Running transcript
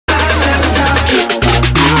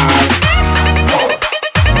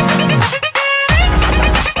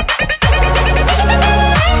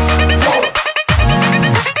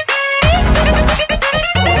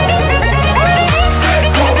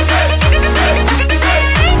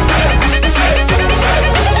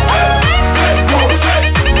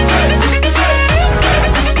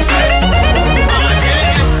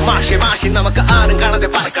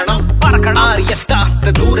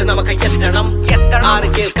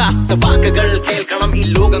കേൾക്കാത്ത വാക്കുകൾ കേൾക്കണം. ഈ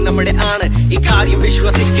ലോകം നമ്മുടെ ആണ്, ഈ കാര്യം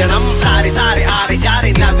വിശ്വസിക്കണം. സാരെ സാരെ ആരെ ചാരെ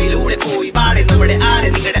നവിലൂടെ പോയി പാടെ നമ്മുടെ ആരെ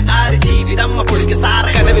നിങ്ങളുടെ ആര് ജീവിതം പൊളിക്ക്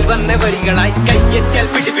സാറെ. കനവിൽ വന്ന വരികളായി കയ്യെത്തിയാൽ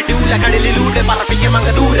പിടിപിടിയൂല. കടലിലൂടെ പറപ്പിക്കാം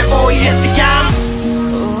അങ്ങ് ദൂരെ പോയി എത്തിക്കാം.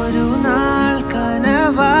 ഒരു നാൾ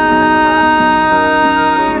കനവാ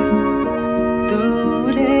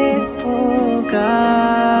ദൂരെ പോകാൻ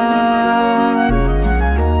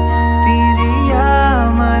പിരിയാ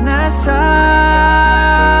മനസാ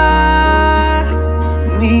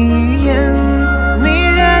നീയൻ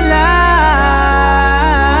നിഴലാ.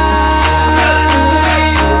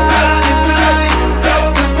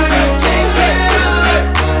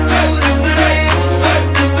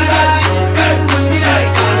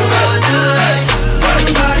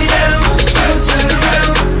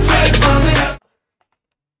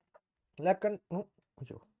 Lakan no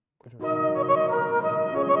ayo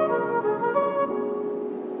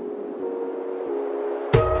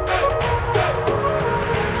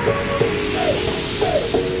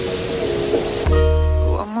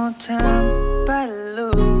One more time, but I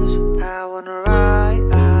lose. I wanna ride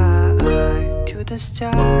to the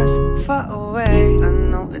stars, far away. I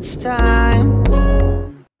know it's time.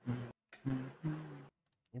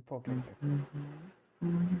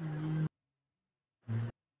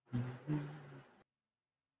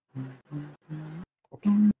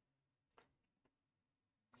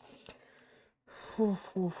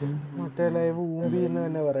 മറ്റേ ലൈവ് ഊമ്പി എന്ന്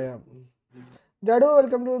തന്നെ പറയാം. ജഡു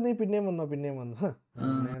വെൽക്കം ടു. നീ പിന്നെയും വന്നോ?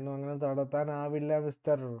 അങ്ങനെ തടത്താനാവില്ല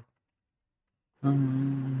മിസ്റ്റർ.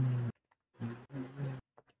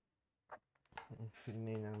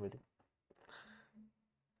 പിന്നെ ഞാൻ വരും,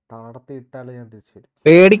 തളർത്തിയിട്ടാലും ഞാൻ തിരിച്ചു വരും.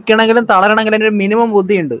 പേടിക്കണമെങ്കിലും തളരണമെങ്കിലും ഒരു മിനിമം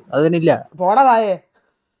ബുദ്ധിയുണ്ട്, അതിനില്ല. പോടാതായേ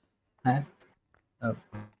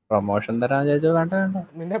പ്രൊമോഷൻ തരാൻ ചോദിച്ചോ? വേണ്ട വേണ്ട,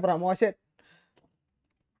 നിന്റെ പ്രൊമോഷൻ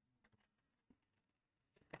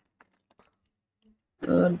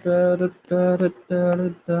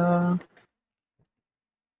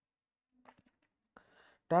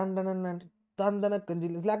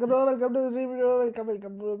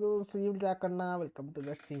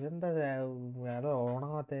വേറെ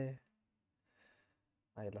ഓണാവത്തെ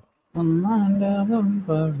ആയല്ലോ.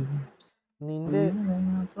 നിന്റെ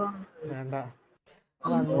വേണ്ട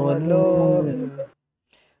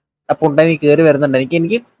പുണ്ട നീ കേറി വരുന്നുണ്ട്. എനിക്ക്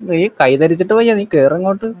നീ കൈ ധരിച്ചിട്ട് പോയി, നീ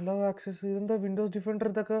കേറങ്ങോട്ട്. ഹലോ ആക്സസ് ഇതെന്താ വിൻഡോസ് ഡിഫൻഡർ?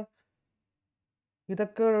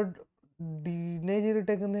 ഇതൊക്കെ ഡിനേ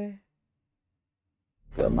ചെയ്തിട്ടേക്കുന്നേ.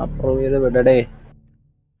 അപ്രൂവ് ചെയ്ത് വിടടേ.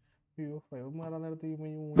 അയ്യോ ഫൈവ് മാറാൻ നേരത്ത്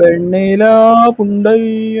വെണ്ണീല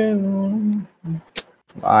പുണ്ടയ്യ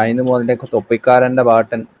ആയിന്ന് പോതിന്റെ തൊപ്പിക്കാരന്റെ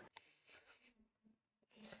പാട്ടൻ.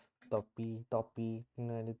 തൊപ്പി തൊപ്പി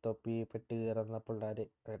തൊപ്പി പെട്ട് കയറുന്ന പിള്ളേര്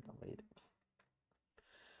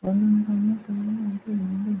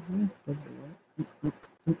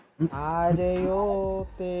ആരെയോ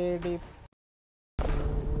തേടി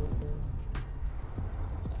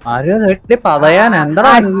ആരെയോ തേടി പതയാൻ എന്താ?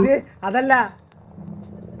 അതല്ല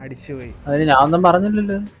അടിച്ചുപോയി. അതിന് ഞാൻ ഒന്നും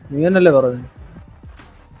പറഞ്ഞില്ലല്ലോ, നീ തന്നെയല്ലേ പറഞ്ഞു.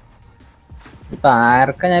 ഇപ്പൊ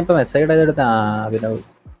ആർക്കാ ഞാൻ ഇപ്പൊ മെസ്സേജ് ഇടതെടുത്ത? അഭിനവ്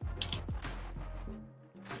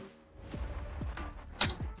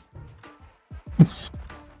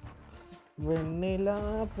വെണ്ണില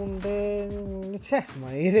പുണ്ടേ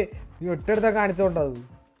മയില് ഈ ഒറ്റടുത്ത കാണിച്ചോണ്ടത്.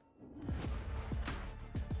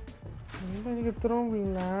 എന്താ എനിക്ക് ഇത്രയും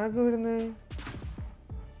ലാഗ് വരുന്നേ?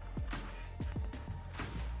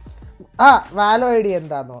 വാലോ ഐ ഡി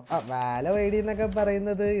എന്താന്നോ? വാലോ ഐ ഡി എന്നൊക്കെ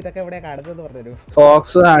പറയുന്നത് ഇതൊക്കെ എവിടെയാ കാണുന്നത് പറഞ്ഞു.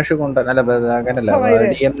 ഫോക്സ് ആഷ് കൊണ്ടല്ല അങ്ങനല്ല.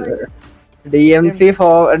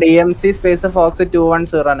 DMC സ്പേസ് ഫോക്സ്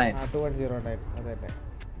 2109 അതല്ലേ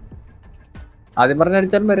ആദ്യം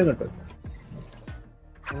പറഞ്ഞടിച്ചാലും വരും കേട്ടോ.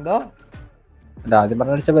 എന്തോ ആദ്യം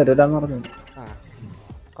പറഞ്ഞടിച്ചാൽ വരൂലെന്ന് പറഞ്ഞു.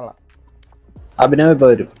 കൊള്ളാം. അഭിനവ് ഇപ്പൊ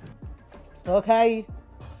വരും.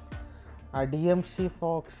 DMC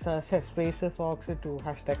Fox space Fox 2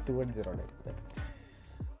 #210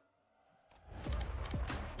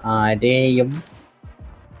 ആരെയും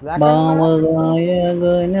ഭാവഗായകനാക്കും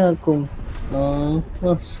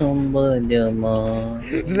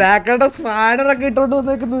സ്പാനറൊക്കെ ഇട്ടോണ്ട്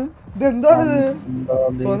വന്നേക്കുന്നത്. ഇതെന്തോന്ന്?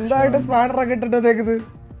 സ്വന്തമായിട്ട് സ്പാനറൊക്കെ ഇട്ടിട്ട് വന്നേക്കുന്നത്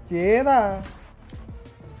ഏതാ?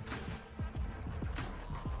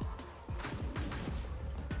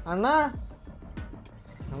 അണ്ണാ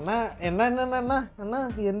അണ്ണാ എന്നാ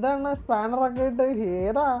എന്താ അണ്ണാ സ്പാനറൊക്കെ ഇട്ട്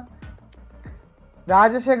ഏതാ?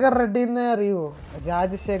 രാജശേഖർ റെഡ്ഡിന്ന് അറിയുമോ?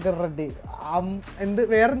 രാജശേഖർ റെഡ്ഡി എന്ത്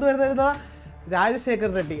വേറെന്ത് വരുന്ന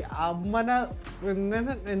രാജശേഖർ റെഡ്ഡി അമ്മന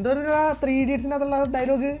എന്തോ 3 ഇഡിയറ്റ്സിനകത്തുള്ള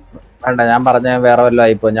ഡയലോഗ്. വേണ്ട, ഞാൻ പറഞ്ഞ വേറെ വല്ലതും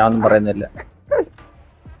ആയിപ്പോ, ഞാൻ ഒന്നും പറയുന്നില്ല.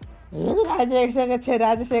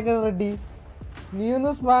 രാജശേഖർ റെഡ്ഡി നീ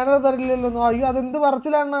ഒന്നും സ്പാനർ തരില്ലല്ലോ. അയ്യോ അതെന്ത്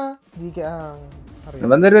പറച്ചിലാണ്.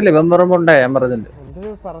 തരുമല്ലേ ഇവൻ പറയുമ്പോണ്ടേ ഞാൻ പറഞ്ഞില്ല. എന്തൊരു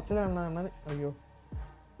പറച്ചിലാണ് അണ്ണൻ. അയ്യോ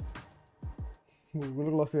ഗൂഗിൾ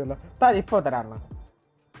ക്ലോസ് ചെയ്യല്ല. ഇപ്പൊ തരാം അണ്ണ.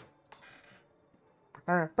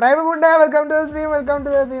 പ്രൈമുണ്ട്. Welcome to the stream. Welcome to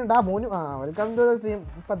the stream. Monu welcome to the stream.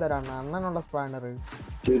 ഇപ്പൊ തരാം അണ്ണനുള്ള സ്പാനർ.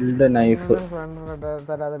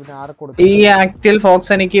 ഈ ആക്ടിൽ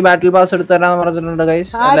ഫോക്സ് എനിക്ക് ബാറ്റിൽ പാസ് എടുത്ത് തരാന്ന് പറഞ്ഞിട്ടുണ്ട്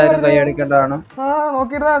ഗൈസ്. എല്ലാവരും കൈ അടിക്കേണ്ടതാണ്.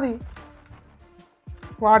 നോക്കിയിരുന്നാ മതി.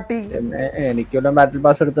 എനിക്കൂടെ ബാറ്റിൽ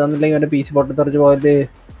പാസ് എടുത്തു തന്നില്ലെങ്കിൽ എന്റെ പി സി പൊട്ടിത്തെറിച്ച് പോയത്.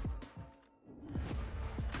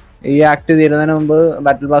 ഈ ആക്ട് തീരുന്നതിന് മുമ്പ്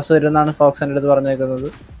ബാറ്റിൽ പാസ് തരുമെന്നാണ് ഫോക്സ് എന്റെ അടുത്ത് പറഞ്ഞേക്കുന്നത്.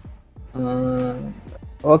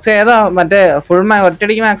 ഫോക്സ് ഏതാ മറ്റേ ഫുൾ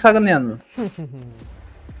ഒറ്റയടിക്ക് മാക്സ് ആക്കുന്നതാന്ന്?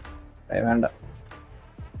 വേണ്ട.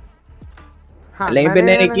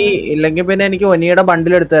 ഇല്ലെങ്കിൽ പിന്നെ എനിക്ക് ഒനിയുടെ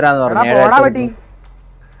ബണ്ടിൽ എടുത്തു തരാന്ന് പറഞ്ഞു.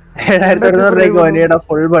 7,100 ഒനിയുടെ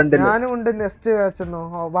ഫുൾ ബണ്ടിൽ.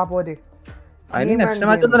 അതിന് നെക്സ്റ്റ്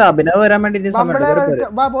മാച്ച് ഒന്നുമില്ല, അഭിനവ് വരാൻ വേണ്ടി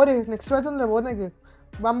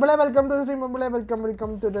ബംബിളെ welcome to the stream. ബംബിളെ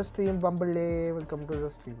welcome to the stream. ബംബിളെ welcome to the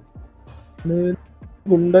stream.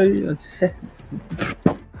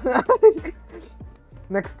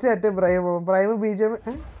 Next ആയിട്ട് പ്രൈം ബിജിഎം.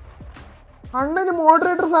 അണ്ണന്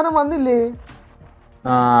മോഡറേറ്റർ സാധനം വന്നില്ലേ?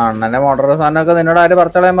 അണ്ണന്റെ മോഡറേറ്റർ സാധനമൊക്കെ നിന്നോട് ആര്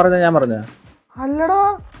പറച്ചളയാൻ പറഞ്ഞ? ഞാൻ പറഞ്ഞ അല്ലടാ,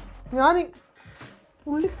 ഞാൻ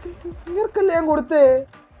പുള്ളിക്കല്ലേ ഞാൻ കൊടുത്തേ.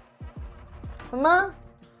 അണ്ണാ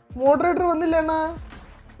മോഡറേറ്റർ വന്നില്ല അണ്ണാ.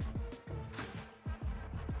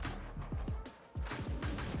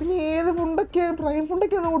 പിന്നെ ഏത് ഫുണ്ടൊക്കെയാണ്? പ്രൈം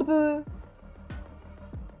ഫുണ്ടൊക്കെയാണ് കൊടുത്തത്.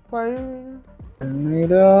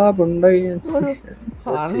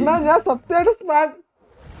 അണ്ണാ ഞാൻ സത്യമായിട്ട് സ്മാർട്ട്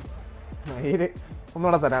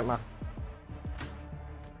ഒന്നുകൂടെ തരാം അണ്ണാ.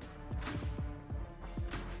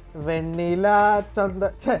 വെണ്ണില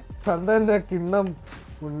ചന്ദന്റെ കിണ്ണം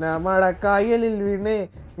ഉന്നമട കായലിൽ വീണേ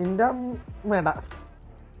നിന്റെ മേട.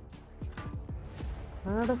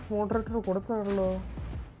 ആടെ മോഡറേറ്റർ കൊടുത്താണല്ലോ.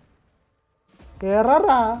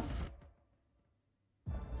 എററാ?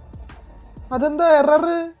 അതെന്താ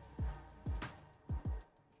എററ്?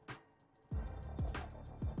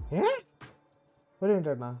 ഒരു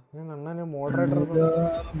മിനിറ്റ് അണ്ണാ, ഞാൻ അണ്ണന് മോഡറേറ്റർ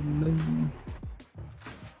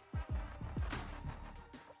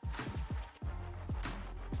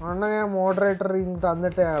അണ്ണ ഞാൻ മോഡറേറ്റർ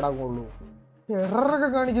തന്നിട്ടേ അടങ്ങുള്ളൂ. എററൊക്കെ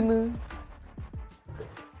കാണിക്കുന്നു.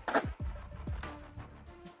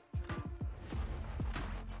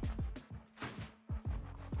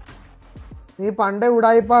 നീ പണ്ടേ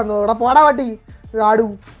ഉടായിപ്പാന്നോ? ഇവിടെ പോടാ പട്ടി. ആടു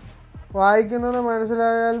വായിക്കുന്നത്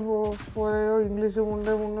മനസ്സിലായാൽ പോയോ? ഇംഗ്ലീഷ്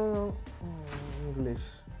ഇംഗ്ലീഷ്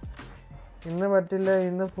ഇന്ന് പറ്റില്ല,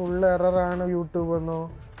 ഇന്ന് ഫുൾ എററാണ് യൂട്യൂബ് എന്നോ.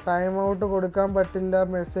 ടൈം ഔട്ട് കൊടുക്കാൻ പറ്റില്ല,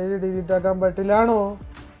 മെസ്സേജ് ഡിലീറ്റ് ആക്കാൻ പറ്റില്ലാണോ?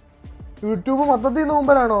 യൂട്യൂബ് മൊത്തത്തിൽ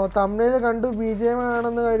നോമ്പലാണോ? തമിഴിൽ കണ്ടു BGM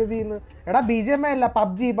ആണെന്ന് കരുതിന്ന്. എടാ BGM അല്ല,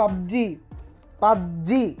 പബ്ജി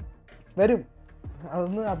വരും.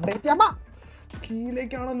 അതൊന്ന് അപ്ഡേറ്റ് ചെയ്യാമ.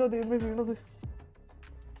 കീയിലേക്കാണല്ലോ ദൈവമേ വീണത്.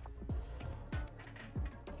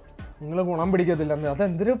 നിങ്ങള് ഗുണം പിടിക്കത്തില്ല.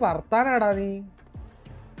 അതെന്തൊരു വർത്താനാടാ നീ.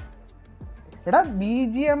 എടാ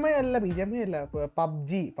BGM അല്ല,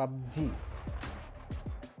 പബ്ജി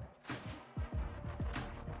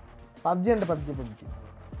ഉണ്ട്. പബ്ജി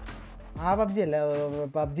ആ പബ്ജി അല്ല,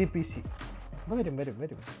 പബ്ജി PC. വരും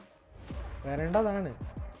വരേണ്ടതാണ്.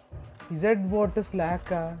 ഇസഡ് ബോട്ട്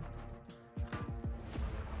സ്ലാക്കാ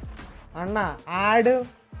അണ്ണാ. Add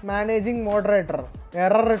managing moderator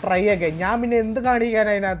error try ഒക്കെ. ഞാൻ പിന്നെ എന്ത് കാണിക്കാൻ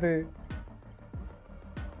അതിനകത്ത്?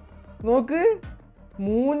 നോക്ക്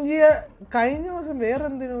മൂഞ്ചിയ. കഴിഞ്ഞ ദിവസം വേറെ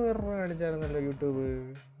എന്തിനു എറർ കാണിച്ചായിരുന്നല്ലോ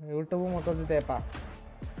യൂട്യൂബ് മൊത്തത്തിൽ തേപ്പാ.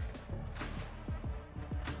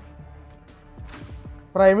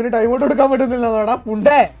 പ്രൈമിന് ടൈം ഔട്ട് കൊടുക്കാൻ പറ്റുന്നില്ല നോടാ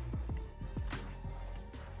പുണ്ടേ.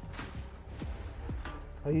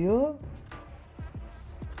 അയ്യോ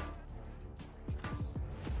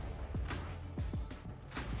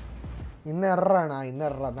ഇന്ന് എററാണ്. ഇന്ന്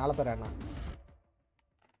എററാ. നാളെ തരാണ്.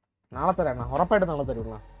 ഉറപ്പായിട്ട് നാളെ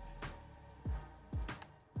തരുള്ള.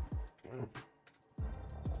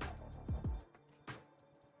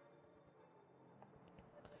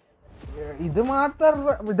 ഇത്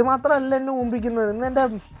മാത്രമല്ല എന്നെ മുമ്പിക്കുന്നത്. ഇന്ന് എൻ്റെ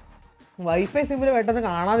വൈഫൈ സിമ്മിൽ പെട്ടെന്ന്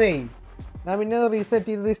കാണാതെയായി. ഞാൻ പിന്നെ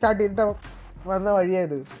റീസ്റ്റാർട്ട് ചെയ്തിട്ട് വന്ന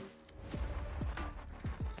വഴിയായത്.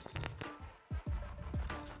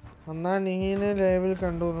 എന്നാ നീനെ ലൈവിൽ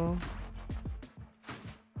കണ്ടുന്നു.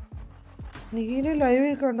 നീനെ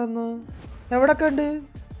ലൈവിൽ കണ്ടെന്ന് എവിടെ കണ്ട്?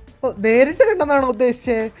 നേരിട്ട് കണ്ടെന്നാണോ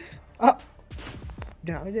ഉദ്ദേശിച്ചേ?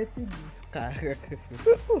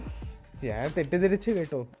 ഞാൻ തെറ്റിദ്ധരിച്ചു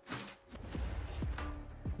കേട്ടോ.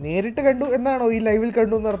 നേരിട്ട് കണ്ടു എന്നാണോ ഈ ലൈവിൽ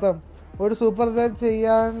കണ്ടു എന്നർത്ഥം? ഒരു സൂപ്പർ ചാറ്റ്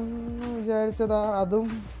ചെയ്യാൻ വിചാരിച്ചതാ. അതും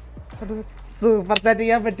സൂപ്പർ ചാറ്റ്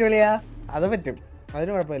ചെയ്യാൻ പറ്റൂലയാ? അത് പറ്റും, അതിന്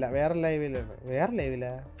കുഴപ്പമില്ല. വേറെ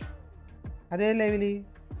ലൈവിലാ? അതേ ലൈവില്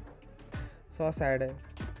സോ സാഡ്,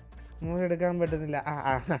 മൂവി എടുക്കാൻ പറ്റുന്നില്ല.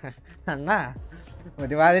 അണ്ണാ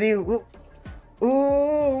ഒരുമാതിരി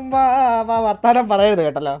വർത്താനം പറയരുത്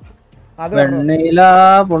കേട്ടല്ലോ. അത് എടാ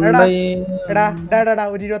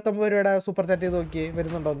 129 രൂപയുടെ സൂപ്പർ ചാറ്റ് ചെയ്ത് നോക്കിയേ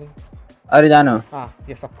വരുന്നുണ്ടോന്ന്. ഞാനോ?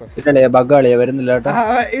 ബഗ്ഗാളിയാ വരുന്നില്ല കേട്ടോ.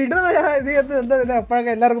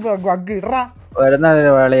 എപ്പോഴൊക്കെ എല്ലാവർക്കും ബഗ് ഇടറാ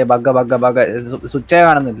സ്വിച്ചേ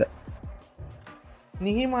കാണുന്നില്ല.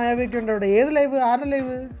 നീ മായാവിയൊക്കെ ഉണ്ട് അവിടെ. ഏത് ലൈവ്? ആരുടെ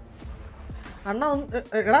ലൈവ്? അണ്ണ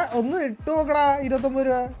ഒന്ന് ഇട്ട് നോക്കടാ. 29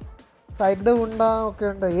 രൂപ സൈഡ് ഉണ്ടാ ഒക്കെ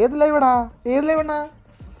ഉണ്ട്. ഏത് ലൈവടാ?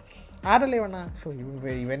 ആരുടെ ലൈവ് അണ്ണാ?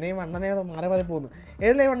 ഇവനെയും അണ്ണനെയോ മാറി പോകുന്നു.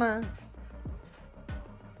 ഏത് ലൈവ് അണ്ണാ?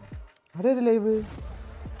 അതേത് ലൈവ്?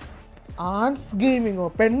 ആൻസ് ഗെയിമിങ്ങോ?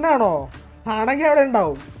 പെണ്ണാണോ? ആണെങ്കിൽ അവിടെ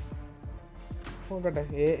ഉണ്ടാവും. നോക്കട്ടെ.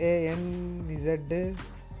 AANZ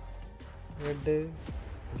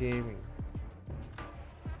gaming.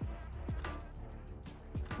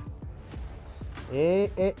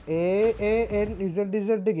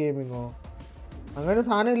 AANZ ഗെയിമിങ്ങോ? അങ്ങനെ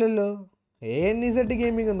സാധനം ഇല്ലല്ലോ. ANZ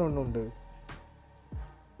ഗെയിമിംഗ് എന്നുണ്ട്.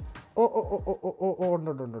 ഓ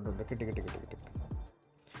ഉണ്ട്. കിട്ടി.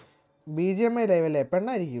 BGMI ലൈവ് അല്ലേ?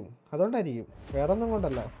 പെണ്ണായിരിക്കും, അതുകൊണ്ടായിരിക്കും, വേറെ ഒന്നും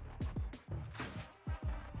കൊണ്ടല്ല.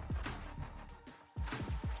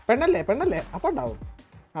 പെണ്ണല്ലേ അപ്പം ഉണ്ടാവും.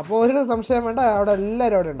 അപ്പോൾ ഒരു സംശയം വേണ്ട, അവിടെ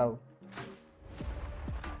എല്ലാവരും അവിടെ ഉണ്ടാവും.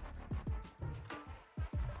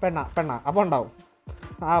 പെണ്ണ അപ്പം ഉണ്ടാവും.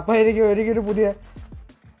 അപ്പം എനിക്കൊരു പുതിയ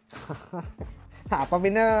അപ്പം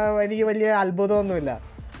പിന്നെ എനിക്ക് വലിയ അത്ഭുതമൊന്നുമില്ല.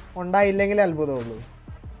 ഉണ്ടായില്ലെങ്കിലേ അത്ഭുതമുള്ളൂ.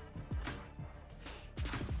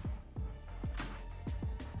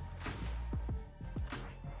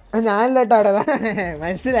 ഞാനില്ല കേട്ടോ അവിടെ.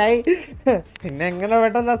 മനസ്സിലായി. പിന്നെ എങ്ങനെ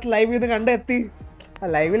പെട്ടെന്ന് ലൈവ് ഇത് കണ്ടെത്തി?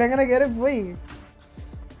 ലൈവിൽ എങ്ങനെ കയറി പോയി?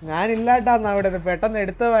 ഞാനില്ലാട്ടാന്ന് അവിടെ പെട്ടെന്ന്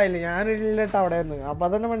എടുത്തതായില്ല. ഞാനില്ലട്ടോ അവിടെ നിന്ന്. അപ്പം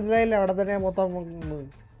അതന്നെ മനസ്സിലായില്ല, അവിടെ തന്നെ മൊത്തം.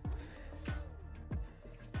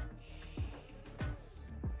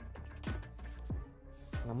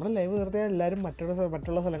 നമ്മൾ ലൈവ് നിർത്തിയാൽ എല്ലാവരും മറ്റുള്ള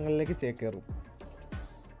സ്ഥലങ്ങളിലേക്ക് ചേക്കേറും.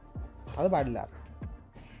 അത് പാടില്ല.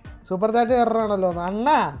 സൂപ്പർ ചാറ്റ് കയറാണല്ലോ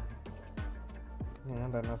അണ്ണാ. ഞാൻ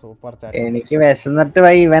തന്നെ സൂപ്പർ ചാറ്റ്. എനിക്ക് വിശന്നിട്ട്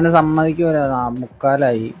പോയി. ഇവനെ സമ്മതിക്കൂല.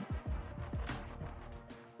 3:45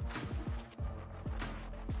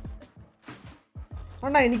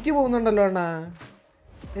 അണ്ണാ എനിക്ക് പോകുന്നുണ്ടല്ലോ അണ്ണാ.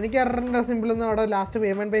 എനിക്ക് എററിന്റെ സിമ്പിൾ ഒന്നും അവിടെ ലാസ്റ്റ്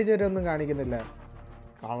പേയ്മെന്റ് പേജ് വരെ ഒന്നും കാണിക്കുന്നില്ല.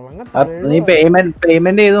 നീ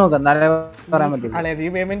പേയ്മെന്റ് ചെയ്ത് നോക്കാം, എന്നാലേ പറയാൻ പറ്റും. നീ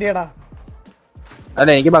പേയ്മെന്റ് ചെയ്യടാ. അല്ല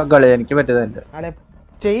എനിക്ക് ബഗ്ഗാളി, എനിക്ക് പറ്റുന്നുണ്ട്.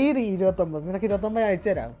 ചെയ്ത് 29 നിനക്ക് 29 അയച്ചു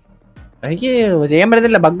തരാം. എനിക്ക് ചെയ്യാൻ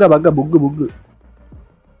പറ്റത്തില്ല. ബുഗ്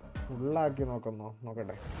ഫുള്ളാക്കി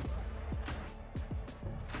നോക്കട്ടെ.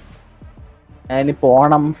 ഇനി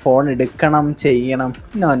പോണം, ഫോൺ എടുക്കണം, ചെയ്യണം.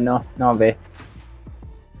 No way.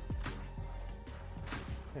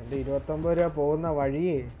 എന്റെ 29 രൂപ പോകുന്ന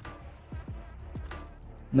വഴിയേ.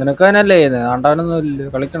 നിനക്ക് തന്നെയല്ലേ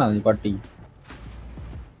ആണ്ടാനൊന്നും കളിക്കണ നീ പട്ടി.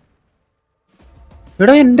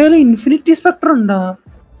 ഇവിടെ എന്റെ കയ്യിൽ ഇൻഫിനിറ്റി സ്പെക്ടർ ഉണ്ടാ?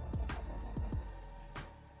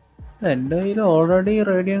 എന്റെ കയ്യിൽ ഓൾറെഡി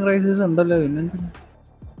റേഡിയൻ ക്രൈസിസ് ഉണ്ടല്ലോ. പിന്നെന്തിനാ?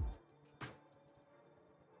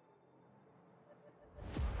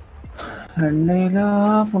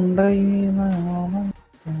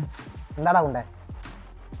 എന്താടാ കൊണ്ടേ?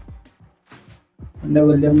 എന്റെ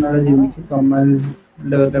വല്യമ്മയുടെ ജീവിക്ക് കമ്മൽ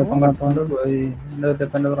എന്റെ വല്യപ്പൻ കട്ടോണ്ട് പോയി. എന്റെ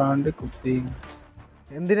വല്യപ്പന്റെ ബ്രാൻഡ് കുപ്പി.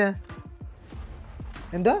 എന്തിനാ?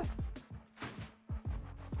 എന്താ?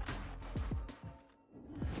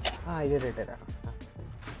 ഇതേരാ.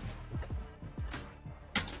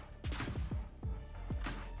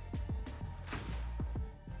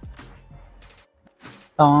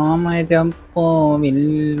 താമരം പോവിൽ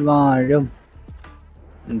വാഴും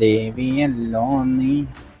ദേവിയല്ലോ നീ,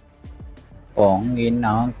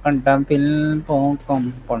 പോങ്ങിനാക്കണ്ടപിൽ പോക്കും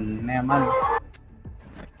പൊന്നമൻ.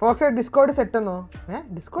 ഡിസ്കോഡ് സെറ്റ് എന്നോ?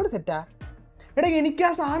 ഡിസ്കോഡ് സെറ്റാ? എടാ എനിക്ക്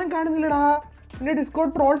ആ സാധനം കാണുന്നില്ലടാ. എന്റെ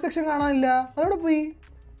ഡിസ്കോഡ് ട്രോൾ സെക്ഷൻ കാണാനില്ല. അതോടെ പോയി.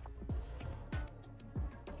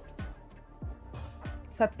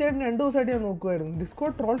 സത്യമായിട്ട് 2 ദിവസമായിട്ട് ഞാൻ നോക്കുമായിരുന്നു.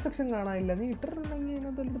 ഡിസ്കോഡ് ട്രോൾ സെക്ഷൻ കാണാനില്ല. നീ ഇട്ടിട്ടുണ്ടെങ്കിൽ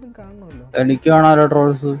ഇതിനകത്ത് കാണണമല്ലോ. എനിക്ക് കാണാലോ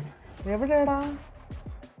ട്രോൾസ്. എവിടെയാടാ?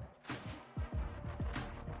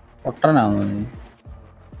 പൊട്ടനാണോ നീ?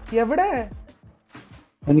 എവിടെ?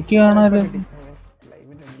 എനിക്ക് കാണാലോ.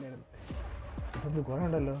 കൊറേ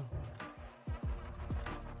ഉണ്ടല്ലോ.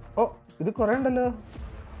 ഇത് കൊറേ ഉണ്ടല്ലോ.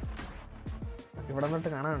 ഇവിടെ നിന്നിട്ട്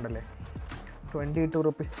കാണാനുണ്ടല്ലേ. 22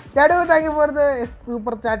 rupees. Thank you for the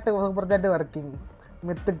super chat working.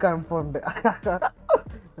 Myth confirmed.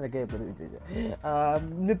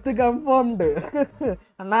 Myth confirmed.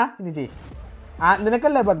 അണ്ണാ ഇനി ചെയ്.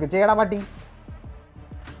 നിനക്കല്ലേ ബഗ് ചെയ്യടാ പട്ടി.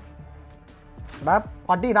 എടാ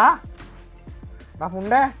പട്ടിടാ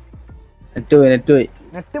ഫുണ്ടേ നെറ്റ് പോയി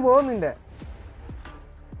നെറ്റ് പോകുന്നിന്റെ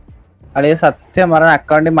അളിയ സത്യം പറഞ്ഞ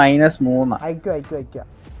അക്കൗണ്ടിൽ -3. അയക്കുക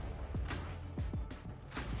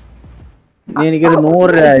നീ എനിക്കൊരു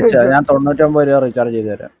 100 രൂപ അയച്ചാ ഞാൻ 99 രൂപ റീചാർജ് ചെയ്ത്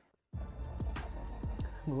തരാം.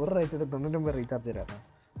 100 രൂപ അയച്ചിട്ട് 99 റീചാർജ് തരാം.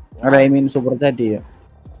 അല്ല ഐ മീൻ സൂപ്പർ ചാറ്റ് ചെയ്യാം.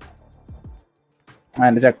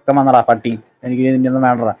 എന്റെ ചെക്കൻ വന്നടാ പട്ടി, എനിക്ക് നിന്നെ ഒന്നും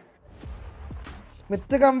വേണ്ടടാ.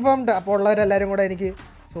 Myth confirmed. അപ്പോൾ ഉള്ളവരെല്ലാവരും കൂടെ എനിക്ക്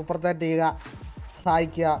സൂപ്പർ ചാറ്റ് ചെയ്യുക,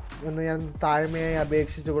 സഹായിക്കുക എന്ന് ഞാൻ താഴ്മയായി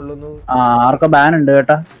അപേക്ഷിച്ചു കൊള്ളുന്നു. ആർക്കോ ബാൻ ഉണ്ട്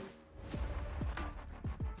കേട്ടാ.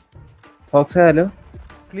 ഫോക്സ് ഹലോ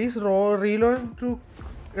പ്ലീസ് റീലോൺ ടു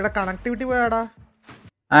ഇവിടെ കണക്ടിവിറ്റി പോയാടാ.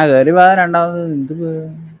 കയറി വാ രണ്ടാമത്. എന്ത്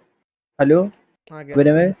ഹലോ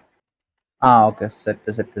വിനമേ? ഓക്കെ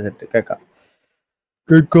സെറ്റ് കേക്കാം.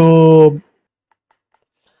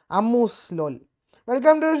 അമ്മൂസ് ലോൽ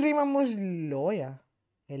വെൽക്കം ടു സ്ട്രീം. അമ്മൂസ് ലോയാ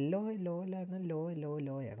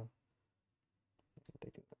ലോയാണോ?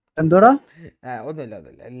 എന്തോടാ? ഒന്നുമില്ല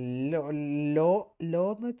ലോ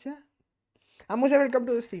എന്ന് വെച്ചാ അമ്മൂസ വെൽക്കം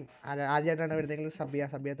ടു ദ സ്ട്രീം. ആദ്യമായിട്ടാണ് വരുന്നെങ്കിൽ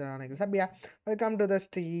സഭ്യത്തിനാണെങ്കിൽ സഭ്യ welcome to the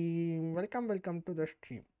stream. Welcome to the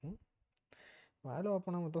stream. Vala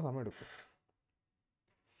open ആകുമ്പോൾ സമയം എടുക്കും.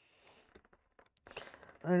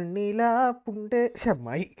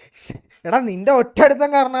 ഷമ്മായി എടാ നിന്റെ ഒറ്റ അടുത്തം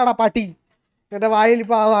കാരണാടാ പട്ടി. എന്റെ വായിൽ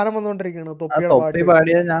ഇപ്പൊ ആ സാധനം വന്നോണ്ടിരിക്കണു. തൊപ്പി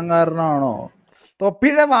പാടിയത് ഞാൻ കാരണമാണോ?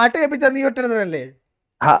 തൊപ്പിയുടെ പാട്ട് കേൾപ്പിച്ച നീ ഒറ്റടുത്തല്ലേ?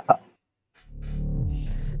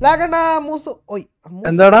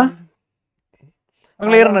 എന്താടാ?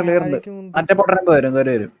 ക്ലിയർ മറ്റേ പൊട്ടനെ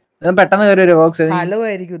വരും പെട്ടെന്ന് കയറി വരും. ഹലോ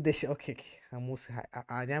ആയിരിക്കും ഉദ്ദേശം. ഓക്കെ അമ്മൂസ്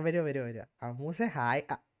ഞാൻ വരും അമ്മൂസെ ഹായ്.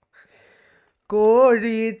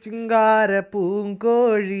 കോഴി ചിങ്കാര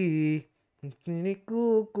പൂങ്കോഴി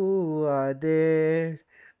കൂവാതെ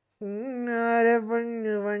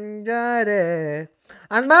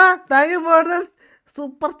അണ്ണാ thank you for the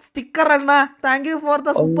super sticker. Anna thank you for the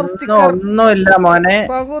super sticker. ഒന്നുമില്ല മോനെ,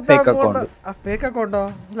 ഫേക്ക് അക്കൗണ്ടോ?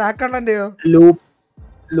 ബ്ലാക്ക് അണ്ണന്റെയോ?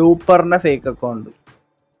 ലൂപ്പറിന്റെ fake account.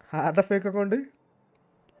 ആരുടെ ഫേക്ക് അക്കൗണ്ട്?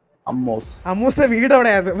 അമ്മൂസ് വീട്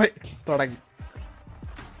എവിടെയാണ്? തുടങ്ങി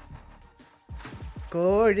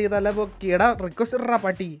കോഴി തല പൊക്കി. എടാ റിക്വസ്റ്റ് ഇടാ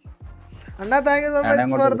പട്ടി. അണ്ണാ thank you so much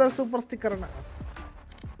for the super sticker. അണ്ണാ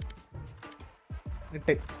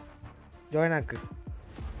ഇട്ട് ജോയിൻ ആക്ക്.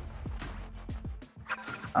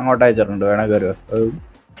 അങ്ങോട്ട് അയച്ചിട്ടുണ്ട്, വേണേ കയറുക.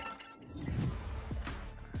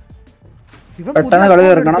 പെട്ടെന്ന് കളി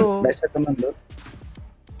തീർക്കണം.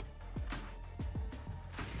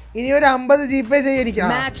 ഇനി ഒരു 50 GPAY ചെയ്യാനിരിക്കാം.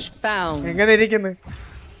 എങ്ങനെ ഇരിക്കുന്നു?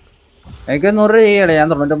 എനിക്ക് 100 രൂപ ചെയ്യണേ. ഞാൻ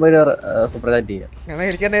 99 രൂപ സൂപ്പർ ചാറ്റ് ചെയ്യാം. അങ്ങനെ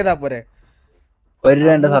ഇരിക്കണ്ടേ ചെയ്താ പോരെ? ഒരു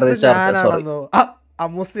 2 സർവീസ് ചാർജ്.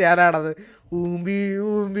 അമ്മൂസ് ഞാനാണത്.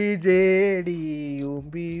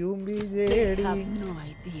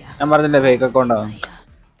 ഞാൻ പറഞ്ഞില്ലേ ഫേക്ക് അക്കൗണ്ട്.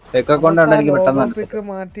 ഫേക്ക് അക്കൗണ്ട് ആണ് എനിക്ക് പെട്ടെന്ന്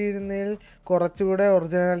മാറ്റിയിരുന്നതിൽ കുറച്ചുകൂടെ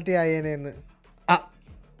ഒറിജിനാലിറ്റി ആയേനെന്ന്.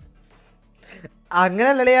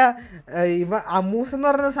 അങ്ങനെയല്ലടിയാ. ഇവ അമ്മൂസ് എന്ന്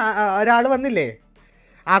പറഞ്ഞ ഒരാൾ വന്നില്ലേ,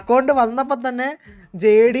 അക്കൗണ്ട് വന്നപ്പോൾ തന്നെ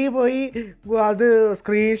JD പോയി അത്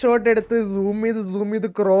സ്ക്രീൻഷോട്ട് എടുത്ത് സൂം ചെയ്ത്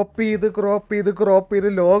ക്രോപ്പ് ചെയ്ത്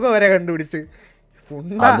ലോഗോ വരെ കണ്ടുപിടിച്ച്.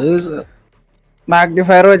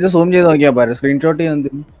 മാഗ്നിഫയർ വെച്ച് സൂം ചെയ്ത് നോക്കിയാ പോരെ, സ്ക്രീൻഷോട്ട് ചെയ്യുന്നത്.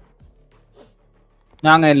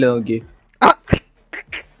 ഞാൻ അങ്ങനെയല്ലേ നോക്കി.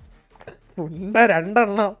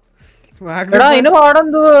 രണ്ടെണ്ണം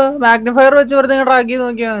മാഗ്നിഫയർ വെച്ച് വെറുതെ ട്രാക്ക് ചെയ്ത്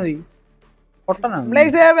നോക്കിയാ മതി.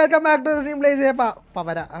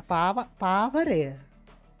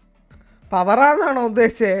 പവറാന്നാണോ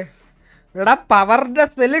ഉദ്ദേശിച്ചേ? എടാ പവറിന്റെ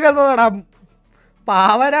സ്പെല്ല് കണ്ടോടാ,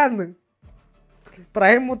 പാവരാന്ന്.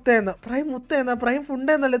 പ്രൈം മുത്തേന്ന പ്രൈം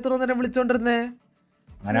ഫുണ്ടെന്നല്ലേ ഇത്ര നേരം വിളിച്ചോണ്ടിരുന്നേ?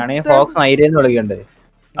 അങ്ങനെയാണെങ്കിൽ ഫോക്സ് ഐരിയെന്ന് വിളിക്കണ്ടേ?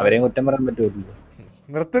 അവരെയും കുറ്റം പറയാൻ പറ്റുമല്ലോ.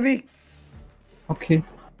 നിർത്തി. ഓക്കെ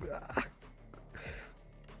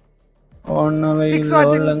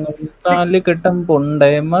കിട്ടം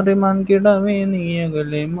പൊണ്ടേ മറിമാൻ കിടവേ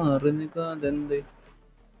നീയകലെ മറിഞ്ഞ് കാതെന്തേ.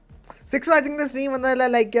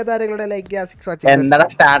 എന്താ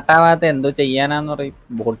സ്റ്റാർട്ട് ആവാത്ത? എന്തോ ചെയ്യാനാന്ന് പറയും.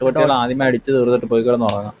 ബോട്ട് പട്ടികൾ ആദ്യമേ അടിച്ചു തീർത്തിട്ട് പോയി കിടന്ന്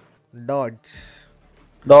ഉറങ്ങാം.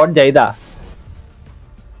 ഡോഡ്ജ് ചെയ്താ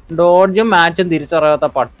ഡോഡ്ജും മാച്ചും തിരിച്ചറിയാത്ത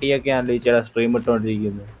പട്ടിയൊക്കെ ആലോചിച്ചാ സ്ട്രീം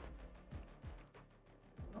ഇട്ടോണ്ടിരിക്കുന്നത്.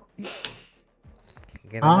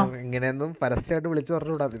 ഇങ്ങനെയൊന്നും പരസ്യമായിട്ട് വിളിച്ചു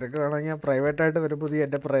പറഞ്ഞുകൂടാ. അതിനൊക്കെ വേണമെങ്കിൽ ഞാൻ പ്രൈവറ്റ് ആയിട്ട് വരുമ്പോ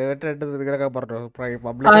എന്റെ പ്രൈവറ്റ് ആയിട്ട് നിങ്ങളൊക്കെ പറഞ്ഞു.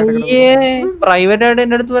 പ്രൈവറ്റ് ആയിട്ട്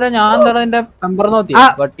എന്റെ അടുത്ത് വരാൻ ഞാൻ എന്താണ് എന്റെ മെമ്പർ നോക്കി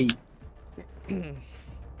പട്ടി.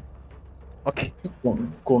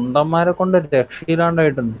 കുണ്ടന്മാരെ കൊണ്ട്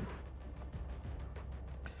രക്ഷയിലാണ്ടായിട്ടുണ്ട്.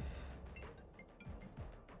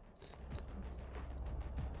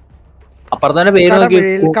 അപ്പുറത്തെ പേര് നോക്കി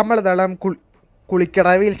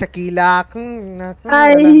കുളിക്കടവിൽ ഷക്കീല.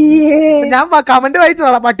 ഞാൻ കമന്റ്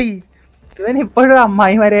വായിച്ചതാ പട്ടി. ഇവൻ ഇപ്പോഴും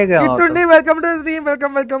അമ്മായിമാരെയൊക്കെ welcome to stream.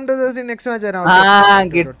 Welcome to stream. Next match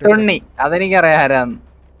വരാം. കിട്ടുണ്ണി അതെനിക്കറിയാം ആരാന്ന്.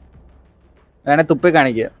 വേണേ തുപ്പി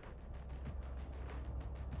കാണിക്കുക.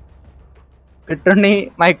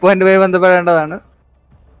 കിട്ടുണ്ണി മൈക്ക് പോയിന്റുമായി ബന്ധപ്പെടേണ്ടതാണ്.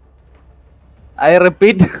 I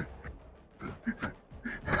repeat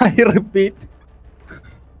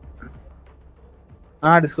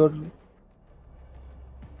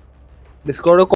Discord